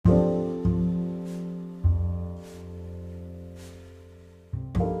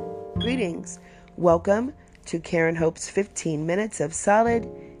Greetings. Welcome to Karen Hope's 15 Minutes of Solid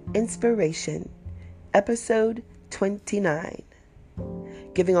Inspiration, episode 29.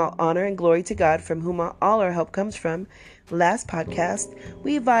 Giving all honor and glory to God, from whom all our help comes from. Last podcast,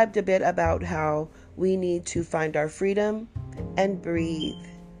 we vibed a bit about how we need to find our freedom and breathe.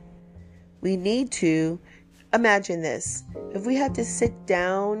 We need to imagine this. If we had to sit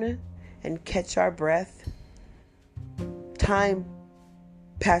down and catch our breath, time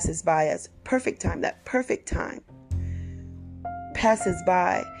passes by us. Perfect time. That perfect time passes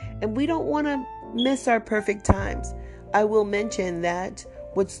by. And we don't want to miss our perfect times. I will mention that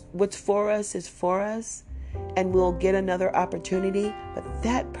what's for us is for us, and we'll get another opportunity, but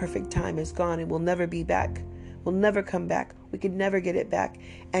that perfect time is gone and will never be back. Will never come back. We could never get it back.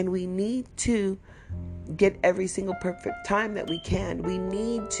 And we need to get every single perfect time that we can. We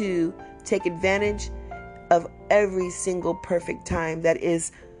need to take advantage of every single perfect time that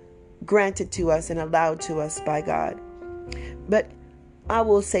is granted to us and allowed to us by God. But I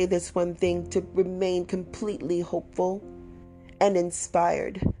will say this one thing to remain completely hopeful and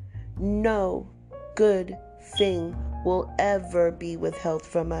inspired. No good thing will ever be withheld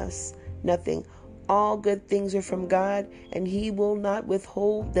from us. Nothing. All good things are from God, and He will not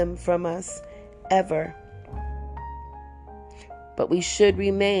withhold them from us ever. But we should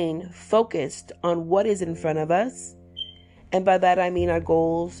remain focused on what is in front of us. And by that I mean our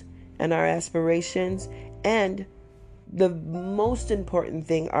goals and our aspirations, and the most important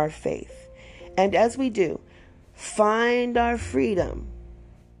thing, our faith. And as we do, find our freedom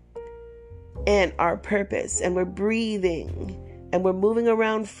and our purpose, and we're breathing and we're moving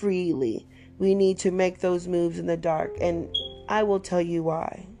around freely, we need to make those moves in the dark. And I will tell you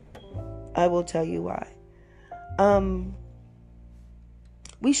why.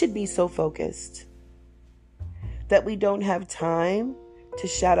 We should be so focused that we don't have time to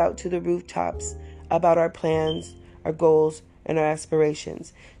shout out to the rooftops about our plans, our goals, and our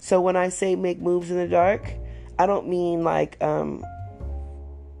aspirations. So when I say make moves in the dark, I don't mean like to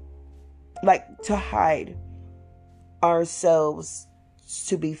hide ourselves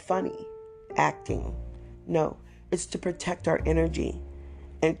to be funny, acting. No, it's to protect our energy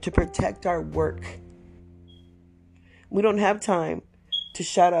and to protect our work. We don't have time to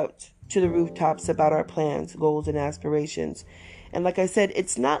shout out to the rooftops about our plans, goals, and aspirations. And like I said,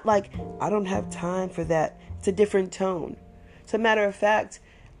 it's not like I don't have time for that. It's a different tone. As a matter of fact,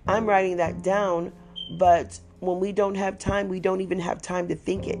 I'm writing that down, but when we don't have time, we don't even have time to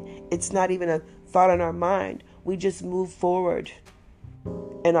think it. It's not even a thought in our mind. We just move forward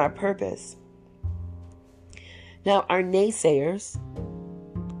in our purpose. Now, our naysayers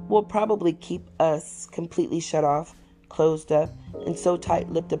will probably keep us completely shut off, closed up, and so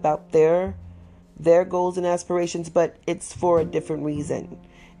tight-lipped about their goals and aspirations, but it's for a different reason.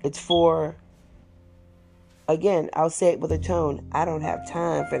 It's for, again, I'll say it with a tone, I don't have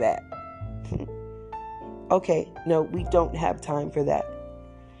time for that. Okay, no, we don't have time for that.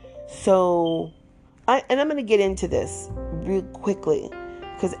 So, I'm going to get into this real quickly,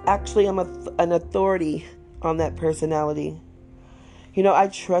 because actually I'm an authority on that personality. You know, I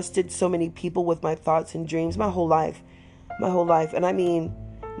trusted so many people with my thoughts and dreams my whole life. And I mean,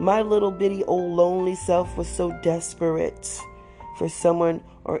 my little bitty old lonely self was so desperate for someone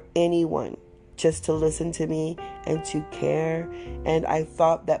or anyone just to listen to me and to care. And I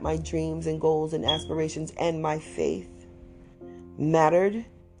thought that my dreams and goals and aspirations and my faith mattered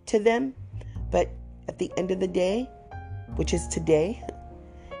to them. But at the end of the day, which is today,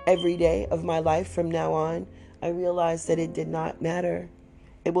 every day of my life from now on, I realized that it did not matter.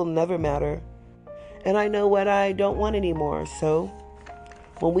 It will never matter. And I know what I don't want anymore. So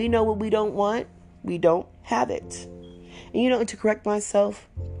when we know what we don't want, we don't have it. And to correct myself,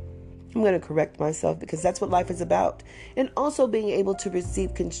 I'm going to correct myself, because that's what life is about. And also being able to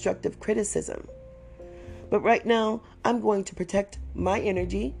receive constructive criticism. But right now, I'm going to protect my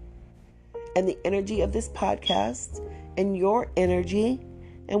energy and the energy of this podcast and your energy.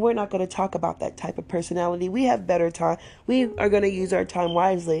 And we're not going to talk about that type of personality. We have better time. We are going to use our time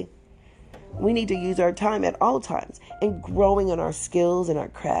wisely. We need to use our time at all times in growing in our skills and our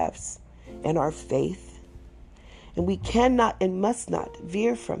crafts and our faith. And we cannot and must not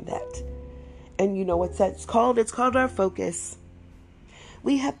veer from that. And you know what's that? It's called our focus.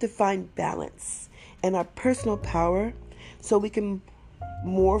 We have to find balance and our personal power so we can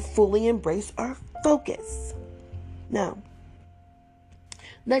more fully embrace our focus. Now,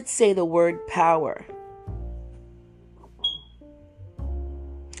 let's say the word power.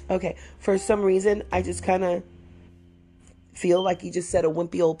 Okay, for some reason, I just kind of feel like you just said a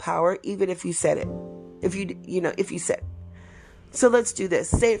wimpy old power, even if you said it. If you said it. So let's do this.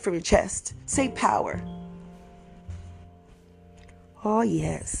 Say it from your chest. Say power. Oh,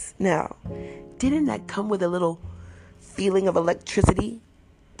 yes. Now, didn't that come with a little feeling of electricity?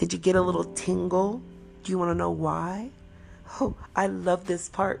 Did you get a little tingle? Do you want to know why? Oh, I love this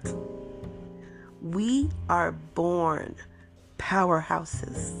part. We are born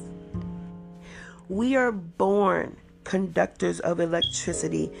powerhouses. We are born conductors of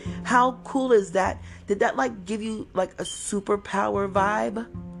electricity. How cool is that? Did that like give you like a superpower vibe?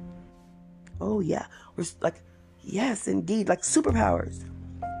 Oh yeah. We're like, yes, indeed, like superpowers.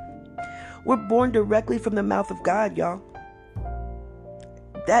 We're born directly from the mouth of God, y'all.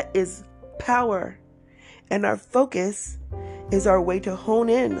 That is power. And our focus is our way to hone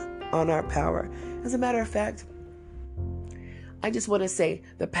in on our power. As a matter of fact, I just want to say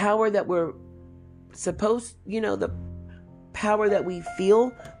the power that we're supposed, the power that we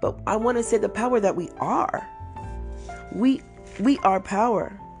feel, but I want to say the power that we are. We are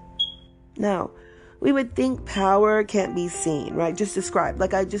power. Now, we would think power can't be seen, right? Just described,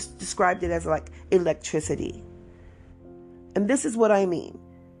 like I just described it as like electricity. And this is what I mean.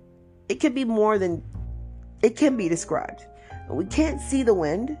 It can be more than, it can be described. We can't see the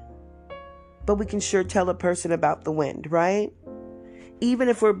wind, but we can sure tell a person about the wind, right? Even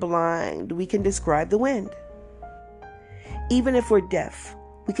if we're blind, we can describe the wind. Even if we're deaf,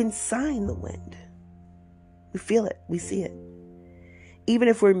 we can sign the wind. We feel it, we see it. Even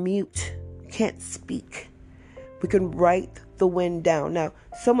if we're mute, can't speak, we can write the wind down. Now,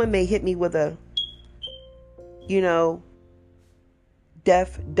 someone may hit me with a,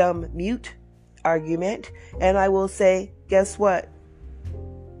 deaf, dumb, mute argument, and I will say, guess what?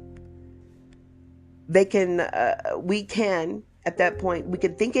 We can, at that point, we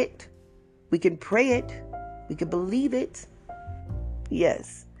can think it, we can pray it, we can believe it.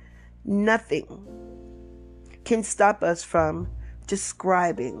 Yes, nothing can stop us from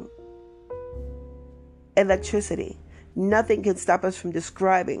describing electricity. Nothing can stop us from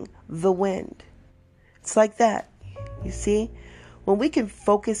describing the wind. It's like that. You see? When we can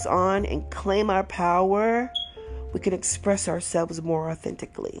focus on and claim our power, we can express ourselves more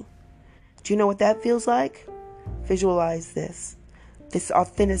authentically. Do you know what that feels like? Visualize this. This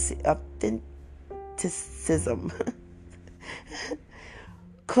authenticism.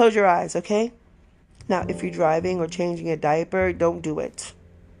 Close your eyes, okay? Now, if you're driving or changing a diaper, don't do it.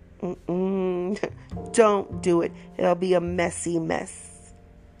 Don't do it. It'll be a messy mess.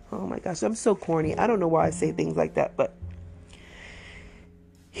 Oh my gosh, I'm so corny. I don't know why I say things like that, but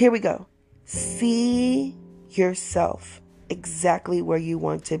here we go. See yourself exactly where you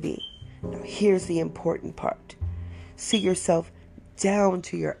want to be. Now, here's the important part. See yourself down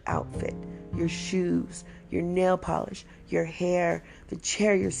to your outfit, your shoes, your nail polish, your hair, the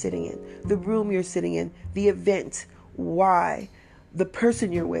chair you're sitting in, the room you're sitting in, the event, why, the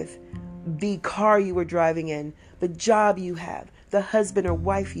person you're with, the car you were driving in, the job you have, the husband or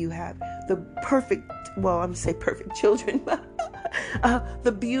wife you have, the perfect children,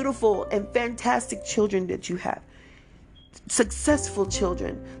 the beautiful and fantastic children that you have, successful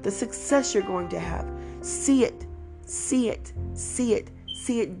children, the success you're going to have. See it, see it, see it,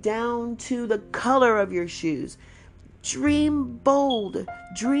 see it down to the color of your shoes. Dream bold,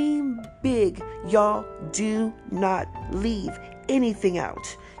 dream big. Y'all, do not leave anything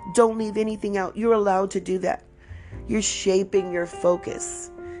out. Don't leave anything out. You're allowed to do that. You're shaping your focus.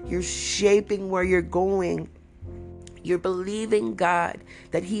 You're shaping where you're going. You're believing God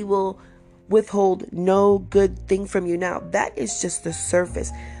that He will withhold no good thing from you. Now, that is just the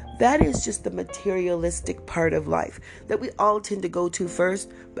surface. That is just the materialistic part of life that we all tend to go to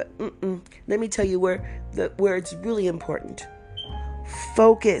first. But let me tell you where it's really important.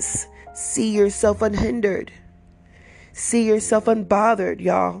 Focus. See yourself unhindered. See yourself unbothered,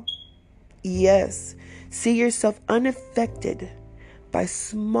 y'all. Yes. See yourself unaffected by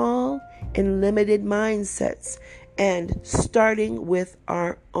small and limited mindsets, and starting with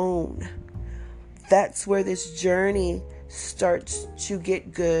our own. That's where this journey starts to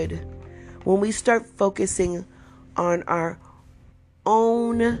get good. When we start focusing on our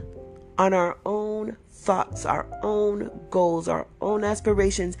own thoughts, our own goals, our own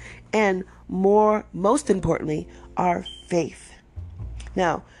aspirations, and most importantly, our faith.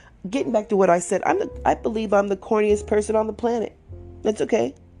 Now, getting back to what I said, I believe I'm the corniest person on the planet. That's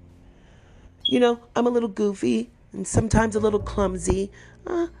okay. I'm a little goofy and sometimes a little clumsy,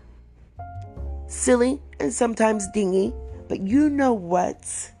 silly and sometimes dingy. But you know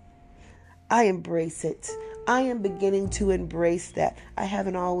what? I embrace it. I am beginning to embrace that. I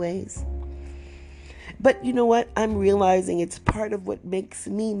haven't always. But you know what? I'm realizing it's part of what makes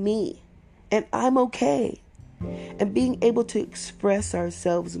me me. And I'm okay. and being able to express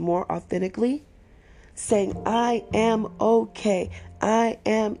ourselves more authentically, saying, I am okay. I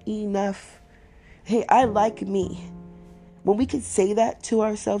am enough. Hey, I like me. When we can say that to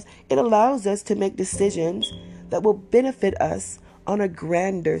ourselves, it allows us to make decisions that will benefit us on a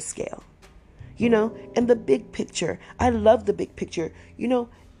grander scale. In the big picture, I love the big picture.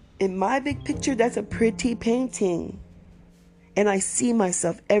 In my big picture, that's a pretty painting. And I see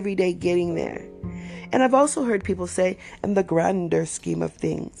myself every day getting there. And I've also heard people say, in the grander scheme of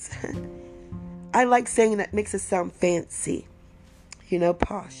things. I like saying that, makes it sound fancy,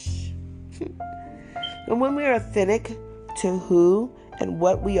 posh. And when we're authentic to who and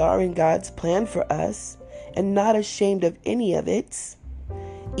what we are in God's plan for us, and not ashamed of any of it,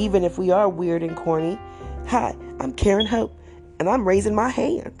 even if we are weird and corny. Hi, I'm Karen Hope, and I'm raising my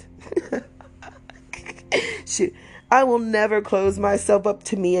hand. Shoot, I will never close myself up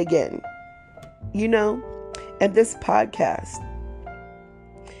to me again. And this podcast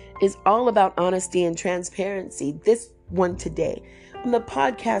is all about honesty and transparency. This one today. And the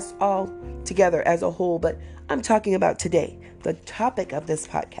podcast all together as a whole, but I'm talking about today, the topic of this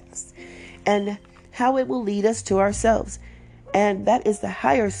podcast, and how it will lead us to ourselves. And that is the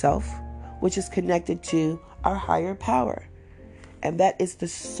higher self, which is connected to our higher power. And that is the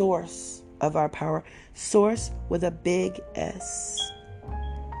source of our power. Source with a big S.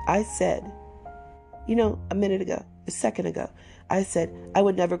 I said, a second ago, I said I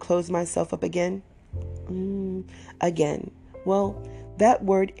would never close myself up again. Again. Well, that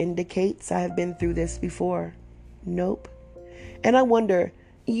word indicates I have been through this before. Nope. And I wonder,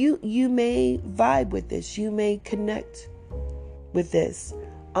 you may vibe with this. You may connect with this.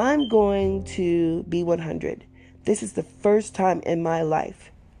 I'm going to be 100. This is the first time in my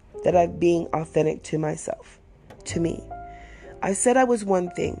life that I'm being authentic to myself, to me. I said I was one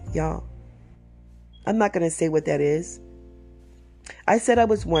thing, y'all. I'm not going to say what that is. I said I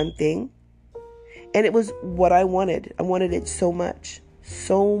was one thing, and it was what I wanted. I wanted it so much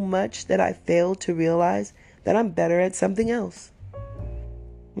that I failed to realize that I'm better at something else.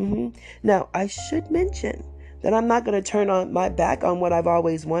 Now, I should mention that I'm not going to turn on my back on what I've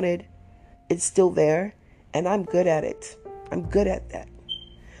always wanted. It's still there, and I'm good at it. I'm good at that.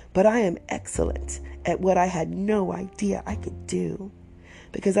 But I am excellent at what I had no idea I could do,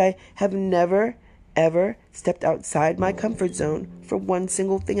 because I have never, ever stepped outside my comfort zone for one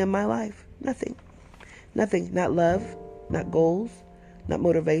single thing in my life. Nothing. Not love, not goals, not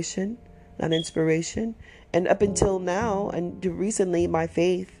motivation, not inspiration. And up until now, and recently, my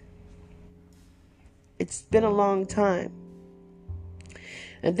faith. It's been a long time.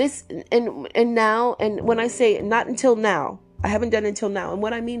 And now, and when I say not until now, I haven't done until now. And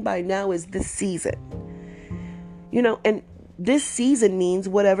what I mean by now is this season. And this season means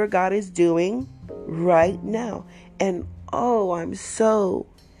whatever God is doing right now. And I'm so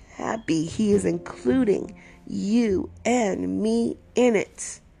happy He is including you and me in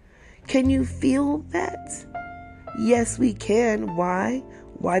it. Can you feel that? Yes, we can. Why?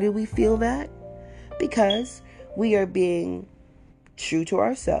 Why do we feel that? Because we are being true to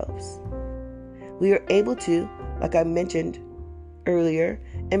ourselves. We are able to, like I mentioned earlier,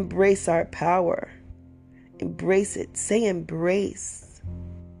 embrace our power. Embrace it. Say embrace.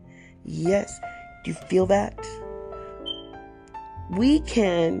 Yes. Do you feel that? We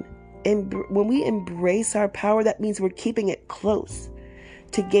can, when we embrace our power, that means we're keeping it close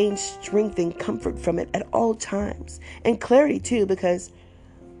to gain strength and comfort from it at all times. And clarity too, because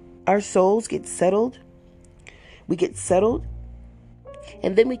our souls get settled. We get settled.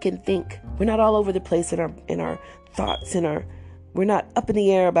 And then we can think. We're not all over the place in our thoughts, we're not up in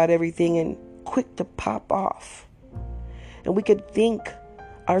the air about everything and quick to pop off. And we could think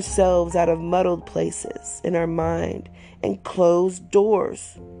ourselves out of muddled places in our mind and close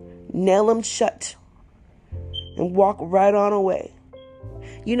doors, nail them shut, and walk right on away.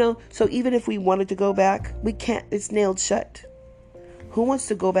 So even if we wanted to go back, we can't. It's nailed shut. Who wants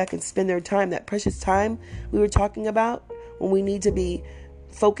to go back and spend their time, that precious time we were talking about, when we need to be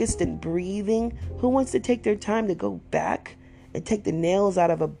focused and breathing? Who wants to take their time to go back and take the nails out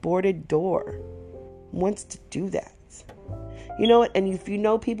of a boarded door? Who wants to do that? You know what? And if you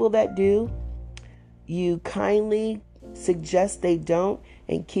know people that do, you kindly suggest they don't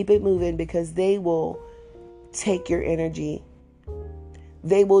and keep it moving, because they will take your energy.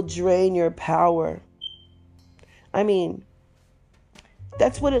 They will drain your power. I mean,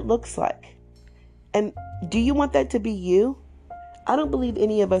 that's what it looks like. And do you want that to be you? I don't believe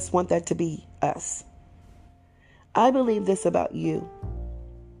any of us want that to be us. I believe this about you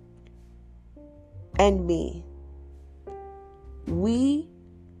and me. We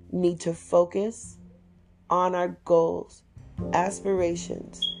need to focus on our goals,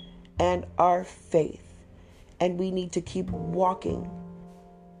 aspirations, and our faith. And we need to keep walking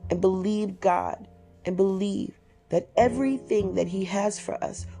and believe God and believe that everything that He has for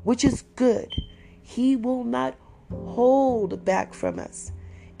us, which is good, He will not hold back from us.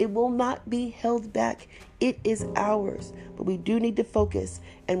 It will not be held back. It is ours. But we do need to focus.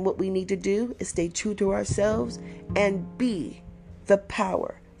 And what we need to do is stay true to ourselves and be the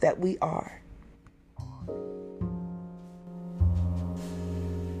power that we are.